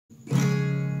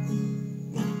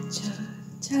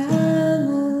time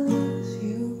of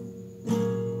you,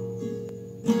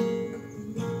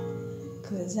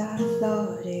 'cause I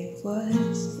thought it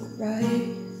was the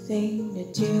right thing to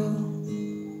do.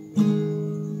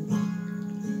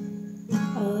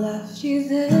 I left you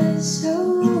there so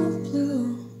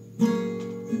blue.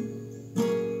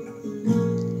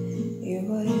 It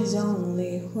was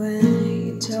only when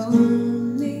you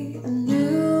told me I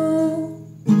knew.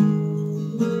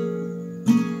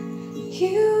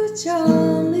 You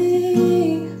told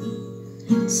me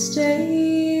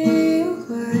stay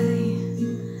away,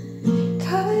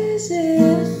 'cause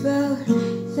it felt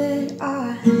that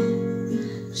I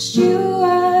pushed you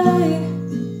away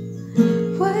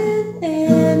when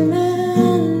it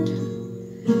meant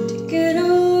to get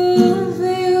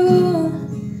over you,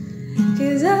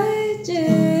 'cause I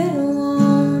didn't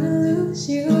want to lose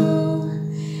you.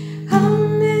 I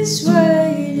miss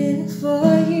waiting for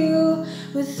you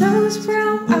with those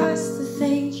brown eyes. The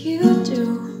thing you do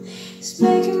is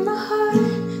making my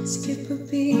heart skip a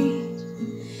beat,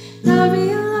 not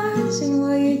realizing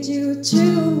what you do to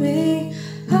me.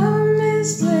 I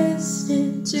miss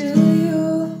listening to you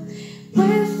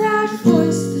with that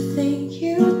voice. The thing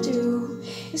you do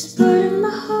is putting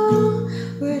my whole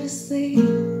world to sleep.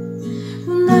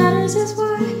 What matters is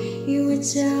what you were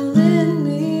telling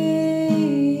me.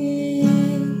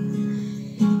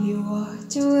 You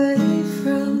walked away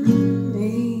from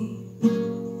me,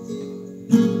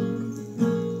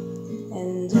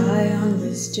 and I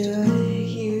understood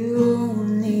you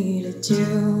needed to,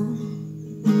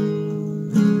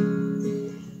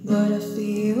 but I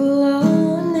feel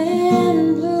alone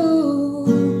and blue.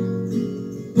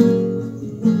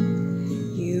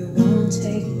 You won't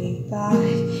take me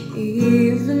back,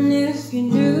 even if you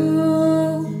knew.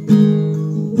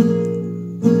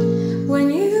 When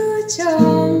you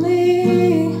told me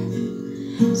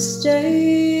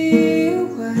stay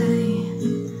away,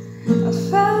 I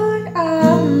felt I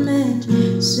meant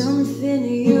something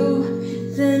to you,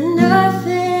 then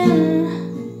nothing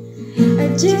I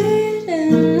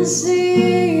didn't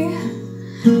see.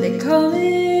 They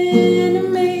calling to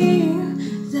me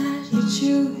that you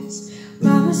choose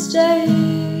my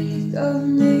mistake of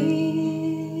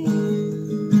me.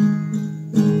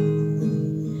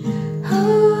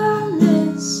 Oh, I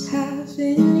miss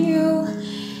having you,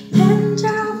 and I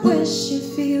wish you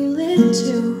feel it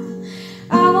too.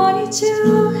 I want you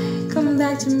to come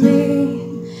back to me,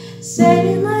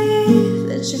 say in my ear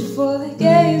that you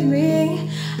forgave me.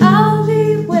 I'll be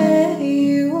where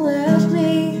you left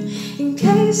me, in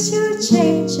case you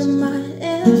change your mind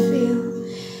and feel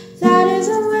that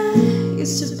isn't where you're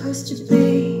supposed to be.